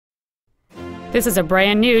This is a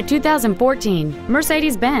brand new 2014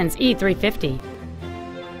 Mercedes-Benz E350.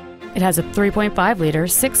 It has a 3.5-liter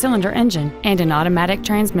six-cylinder engine and an automatic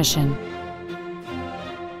transmission.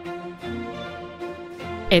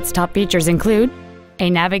 Its top features include a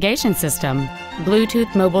navigation system,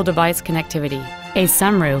 Bluetooth mobile device connectivity, a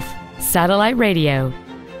sunroof, satellite radio,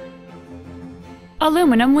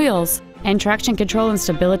 aluminum wheels, and traction control and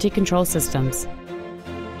stability control systems.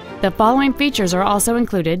 The following features are also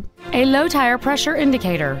included: a low tire pressure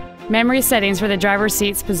indicator, memory settings for the driver's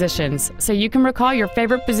seat's positions so you can recall your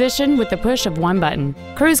favorite position with the push of one button,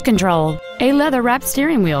 cruise control, a leather-wrapped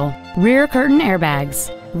steering wheel, rear curtain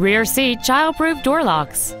airbags, rear seat child-proof door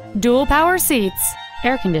locks, dual power seats,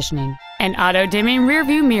 air conditioning, an auto-dimming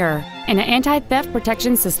rear-view mirror, and an anti-theft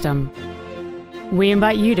protection system. We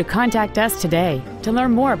invite you to contact us today to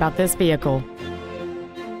learn more about this vehicle.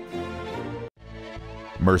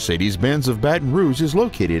 Mercedes-Benz of Baton Rouge is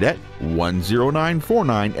located at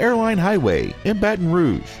 10949 Airline Highway in Baton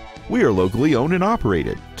Rouge. We are locally owned and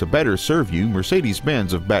operated. To better serve you,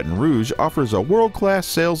 Mercedes-Benz of Baton Rouge offers a world-class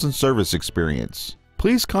sales and service experience.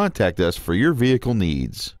 Please contact us for your vehicle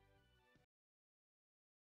needs.